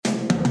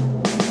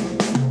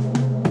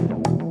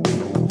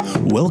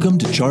Welcome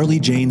to Charlie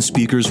Jane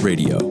Speakers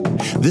Radio.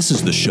 This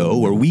is the show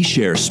where we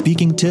share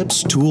speaking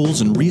tips,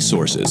 tools, and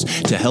resources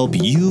to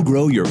help you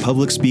grow your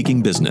public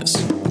speaking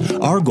business.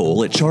 Our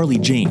goal at Charlie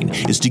Jane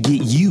is to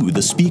get you,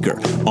 the speaker,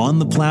 on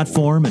the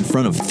platform in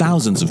front of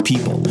thousands of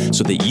people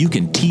so that you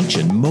can teach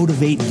and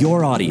motivate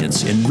your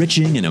audience,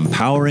 enriching and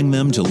empowering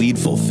them to lead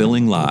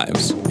fulfilling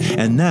lives.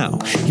 And now,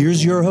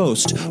 here's your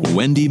host,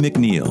 Wendy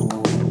McNeil.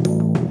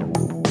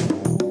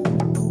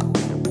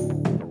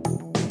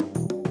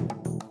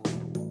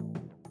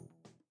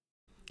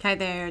 Hi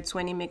there, it's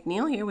Wendy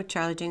McNeil here with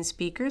Charlie Jane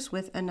Speakers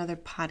with another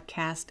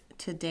podcast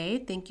today.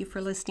 Thank you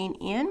for listening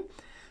in.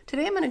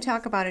 Today I'm going to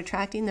talk about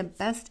attracting the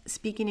best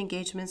speaking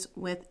engagements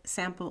with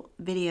sample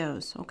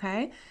videos,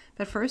 okay?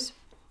 But first,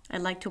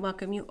 I'd like to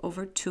welcome you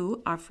over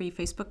to our free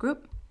Facebook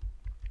group.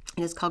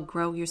 It is called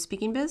Grow Your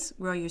Speaking Biz,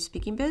 Grow Your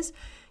Speaking Biz.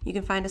 You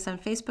can find us on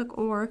Facebook,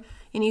 or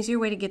an easier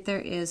way to get there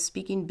is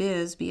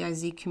SpeakingBiz,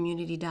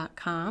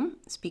 bizcommunity.com,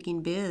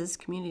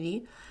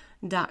 SpeakingBizCommunity.com.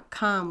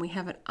 We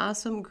have an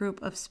awesome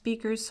group of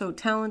speakers, so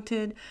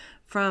talented,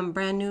 from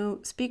brand new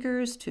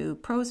speakers to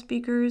pro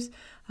speakers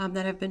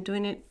that have been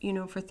doing it,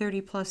 for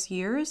 30 plus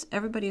years.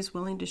 Everybody is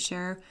willing to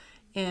share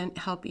and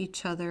help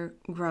each other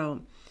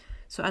grow.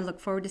 So I look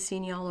forward to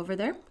seeing you all over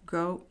there.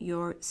 Grow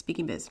your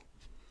speaking biz.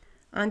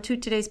 On to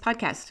today's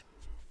podcast.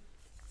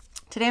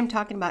 Today I'm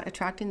talking about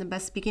attracting the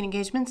best speaking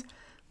engagements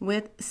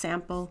with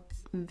sample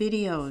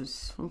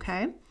videos,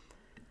 okay?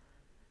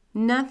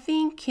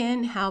 Nothing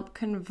can help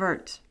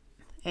convert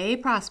a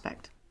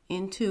prospect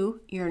into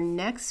your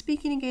next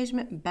speaking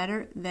engagement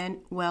better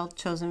than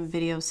well-chosen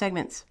video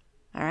segments,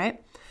 all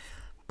right?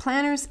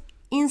 Planners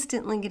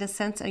instantly get a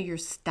sense of your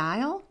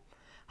style,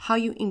 how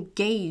you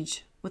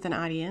engage with an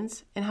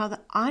audience, and how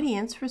the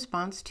audience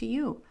responds to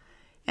you.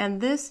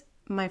 And this,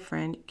 my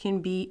friend, can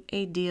be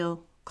a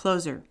deal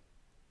closer.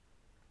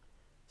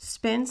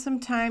 Spend some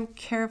time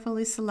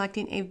carefully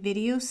selecting a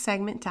video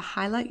segment to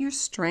highlight your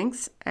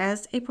strengths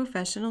as a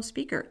professional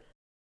speaker.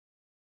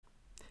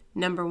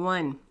 Number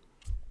 1,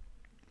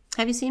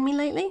 have you seen me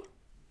lately?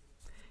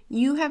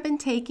 You have been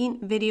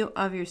taking video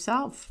of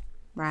yourself,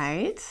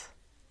 right?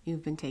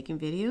 You've been taking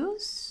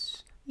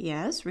videos,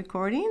 yes,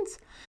 recordings.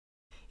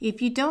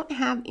 If you don't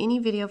have any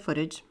video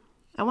footage,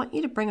 I want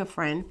you to bring a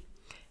friend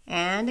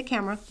and a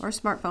camera or a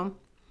smartphone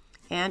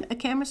and a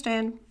camera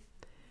stand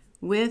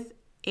with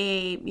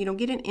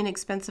get an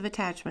inexpensive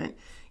attachment.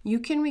 You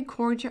can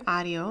record your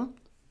audio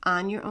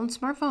on your own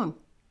smartphone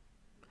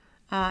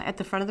at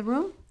the front of the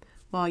room,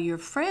 while your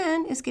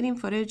friend is getting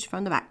footage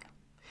from the back.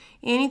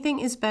 Anything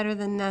is better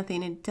than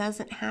nothing. It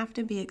doesn't have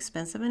to be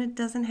expensive, and it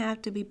doesn't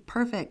have to be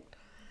perfect.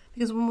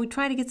 Because when we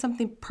try to get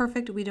something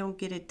perfect, we don't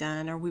get it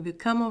done, or we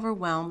become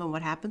overwhelmed. And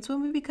what happens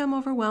when we become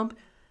overwhelmed?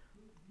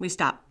 We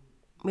stop.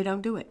 We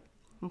don't do it.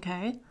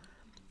 Okay?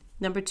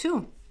 Number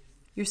 2,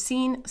 your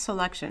scene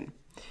selection.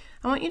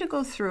 I want you to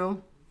go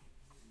through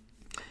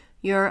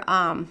your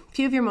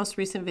few of your most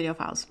recent video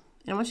files.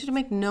 And I want you to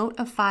make note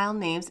of file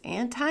names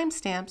and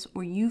timestamps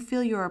where you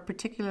feel you are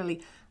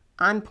particularly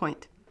on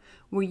point,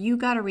 where you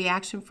got a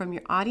reaction from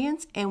your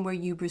audience, and where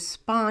you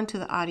respond to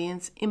the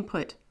audience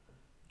input.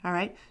 All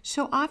right?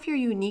 Show off your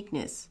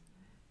uniqueness.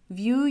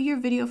 View your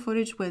video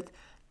footage with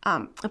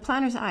a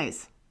planner's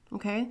eyes,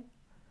 okay?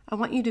 I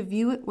want you to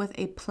view it with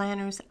a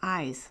planner's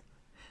eyes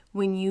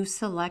when you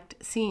select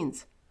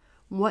scenes.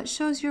 What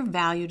shows your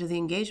value to the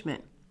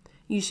engagement?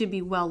 You should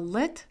be well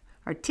lit,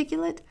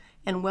 articulate,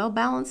 and well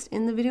balanced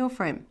in the video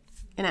frame.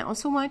 And I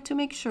also want you to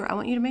make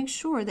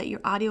sure that your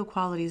audio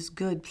quality is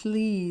good.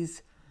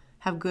 Please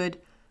have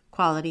good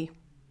quality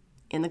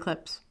in the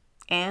clips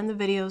and the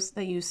videos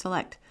that you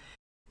select.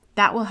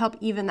 That will help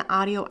even the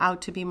audio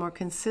out to be more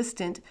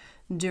consistent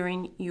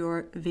during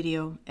your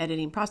video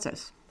editing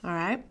process. All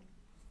right.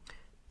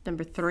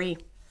 Number 3,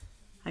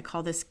 I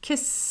call this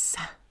KISS.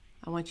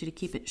 I want you to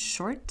keep it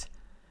short,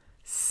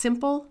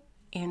 simple,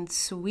 and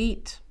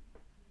sweet.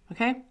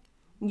 Okay?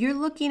 You're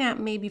looking at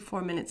maybe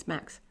 4 minutes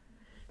max.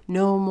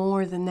 No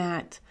more than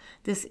that.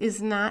 This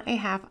is not a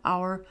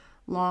half-hour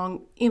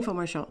long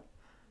infomercial.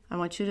 I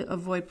want you to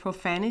avoid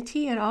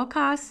profanity at all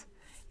costs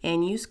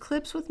and use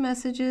clips with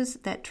messages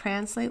that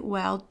translate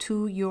well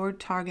to your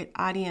target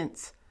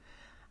audience.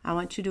 I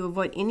want you to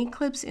avoid any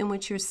clips in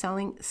which you're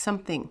selling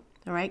something.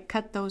 All right?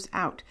 Cut those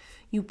out.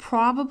 You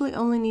probably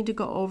only need to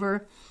go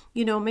over,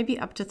 maybe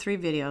up to 3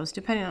 videos,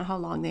 depending on how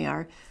long they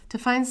are, to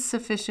find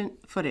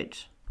sufficient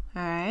footage.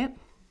 All right?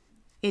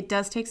 It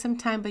does take some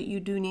time, but you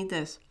do need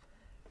this.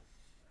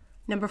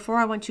 Number 4,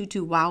 I want you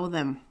to wow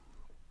them.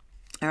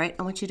 All right,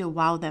 I want you to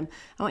wow them.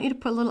 I want you to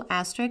put little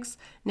asterisks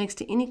next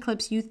to any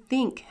clips you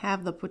think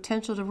have the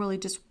potential to really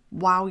just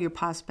wow your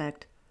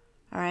prospect.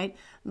 All right,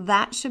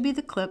 that should be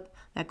the clip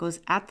that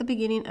goes at the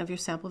beginning of your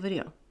sample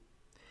video.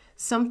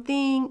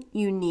 Something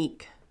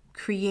unique,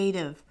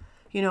 creative,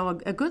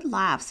 a good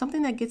laugh,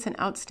 something that gets an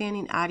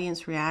outstanding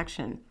audience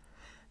reaction.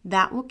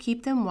 That will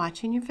keep them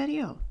watching your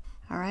video.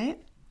 All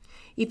right.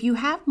 If you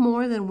have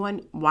more than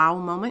one wow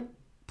moment,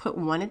 put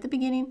one at the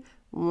beginning,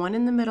 one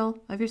in the middle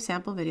of your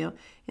sample video,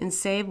 and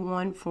save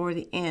one for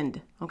the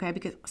end, okay?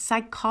 Because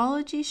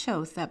psychology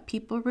shows that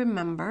people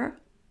remember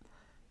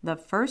the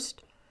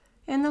first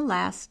and the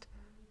last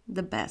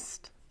the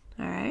best,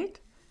 all right?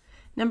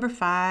 Number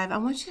 5, I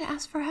want you to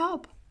ask for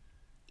help.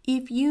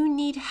 If you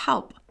need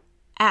help,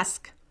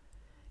 ask.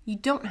 You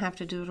don't have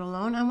to do it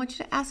alone. I want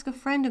you to ask a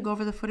friend to go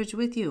over the footage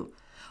with you,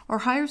 or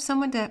hire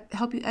someone to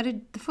help you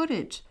edit the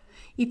footage.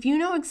 If you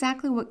know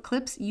exactly what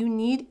clips you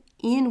need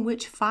in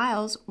which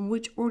files,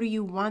 which order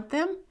you want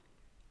them,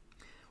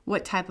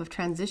 what type of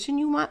transition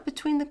you want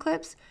between the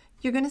clips,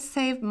 you're going to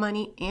save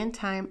money and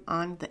time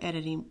on the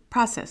editing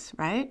process,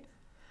 right?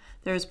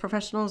 There's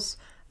professionals,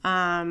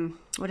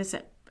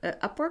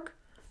 Upwork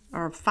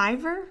or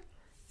Fiverr,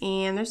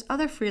 and there's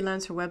other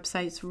freelancer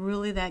websites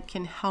really that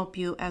can help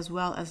you, as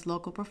well as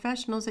local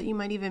professionals that you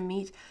might even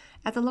meet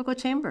at the local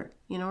chamber,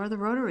 or the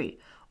Rotary.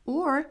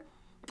 Or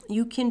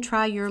you can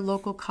try your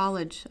local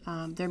college,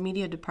 their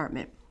media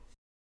department.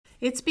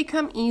 It's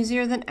become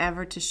easier than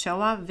ever to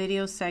show off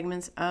video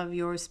segments of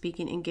your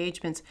speaking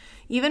engagements.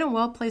 Even a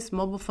well-placed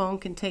mobile phone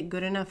can take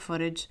good enough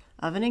footage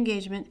of an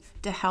engagement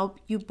to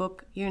help you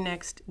book your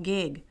next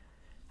gig.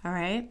 All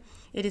right?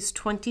 It is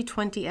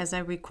 2020 as I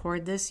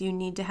record this. You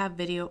need to have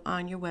video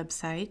on your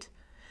website.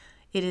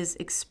 It is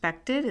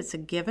expected. It's a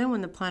given.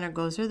 When the planner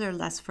goes there,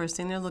 their first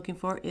thing they're looking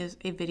for is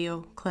a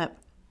video clip.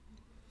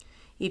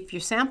 If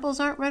your samples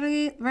aren't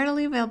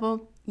readily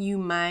available, you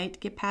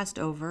might get passed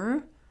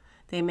over.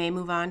 They may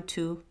move on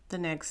to the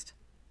next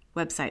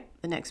website,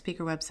 the next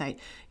speaker website.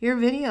 Your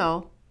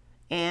video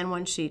and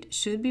one sheet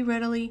should be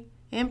readily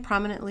and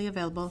prominently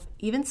available,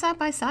 even side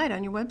by side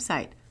on your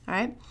website. All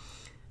right?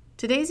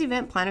 Today's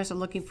event planners are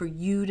looking for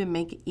you to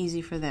make it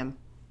easy for them.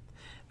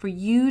 For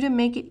you to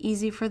make it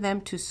easy for them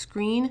to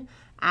screen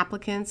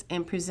applicants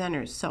and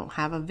presenters. So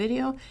have a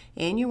video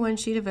and your one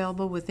sheet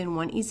available within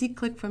one easy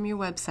click from your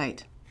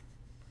website.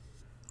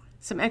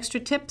 Some extra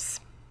tips.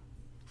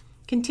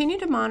 Continue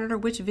to monitor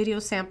which video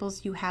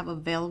samples you have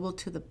available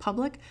to the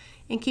public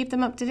and keep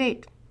them up to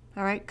date.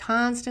 All right,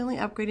 constantly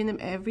upgrading them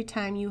every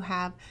time you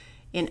have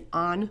an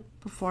on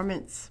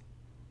performance.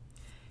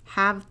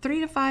 Have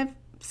 3 to 5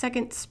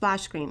 second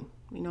splash screen,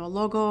 a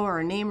logo or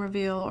a name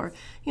reveal, or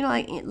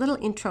like a little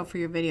intro for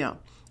your video.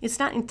 It's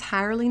not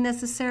entirely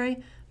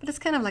necessary, but it's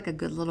kind of like a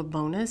good little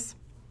bonus.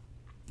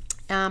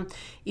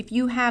 If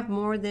you have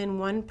more than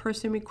one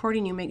person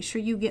recording, you make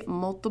sure you get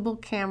multiple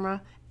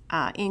camera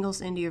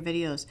angles into your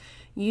videos.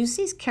 Use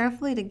these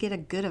carefully to get a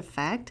good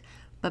effect,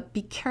 but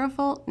be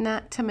careful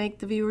not to make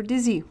the viewer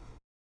dizzy.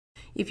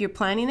 If you're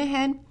planning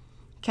ahead,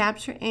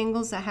 capture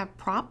angles that have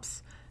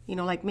props,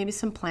 like maybe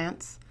some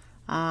plants,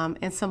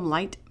 and some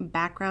light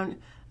background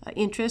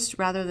interest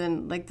rather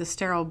than like the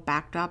sterile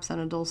backdrops on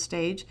a dull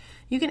stage.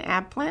 You can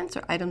add plants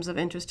or items of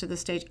interest to the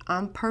stage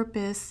on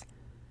purpose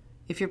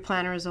if your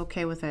planner is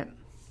okay with it,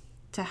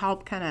 to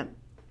help kind of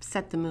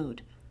set the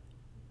mood.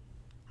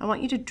 I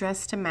want you to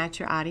dress to match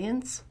your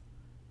audience.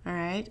 All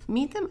right,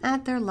 meet them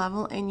at their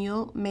level and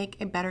you'll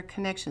make a better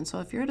connection. So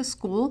if you're at a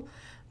school,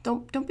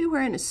 don't be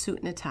wearing a suit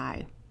and a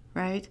tie,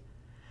 right?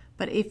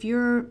 But if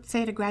you're,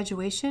 say, at a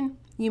graduation,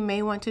 you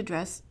may want to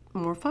dress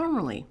more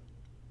formally.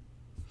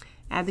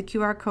 Add the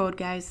QR code,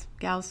 guys,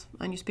 gals,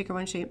 on your Speaker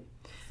One sheet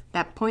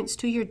that points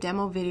to your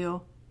demo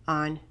video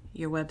on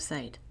your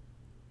website,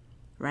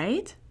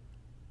 right?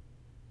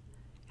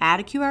 Add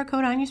a QR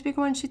code on your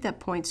Speaker One sheet that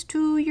points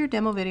to your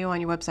demo video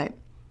on your website.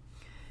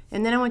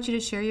 And then I want you to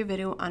share your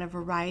video on a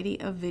variety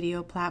of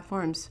video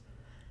platforms.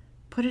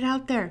 Put it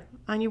out there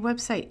on your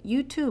website,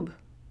 YouTube,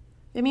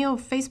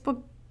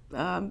 Facebook,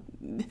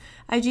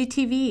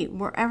 IGTV,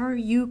 wherever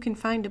you can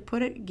find to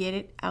put it, get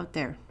it out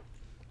there.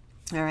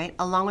 All right,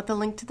 along with the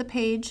link to the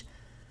page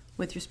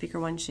with your Speaker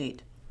One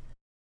sheet.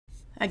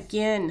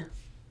 Again,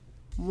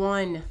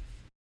 1,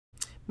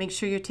 make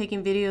sure you're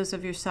taking videos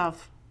of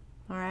yourself.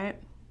 All right.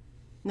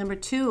 Number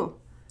 2,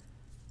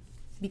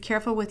 be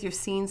careful with your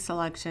scene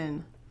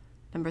selection.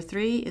 Number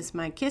 3 is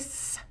my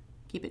kiss.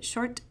 Keep it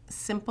short,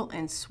 simple,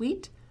 and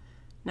sweet.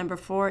 Number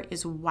 4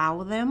 is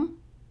wow them.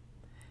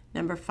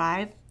 Number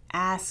 5,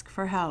 ask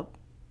for help.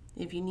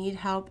 If you need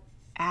help,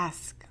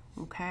 ask,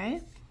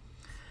 okay?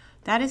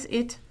 That is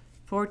it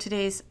for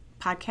today's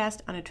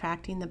podcast on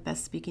attracting the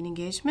best speaking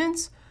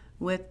engagements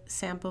with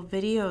sample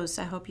videos.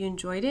 I hope you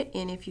enjoyed it,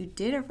 and if you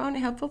did or found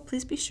it helpful,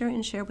 please be sure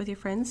and share with your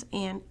friends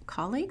and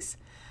colleagues.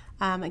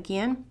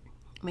 Again,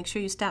 make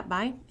sure you stop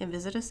by and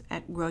visit us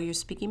at Grow Your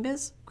Speaking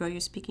Biz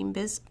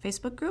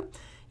Facebook group.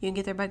 You can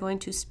get there by going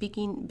to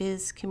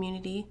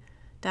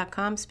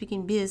speakingbizcommunity.com,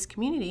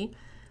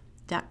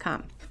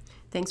 speakingbizcommunity.com.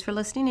 Thanks for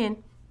listening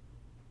in.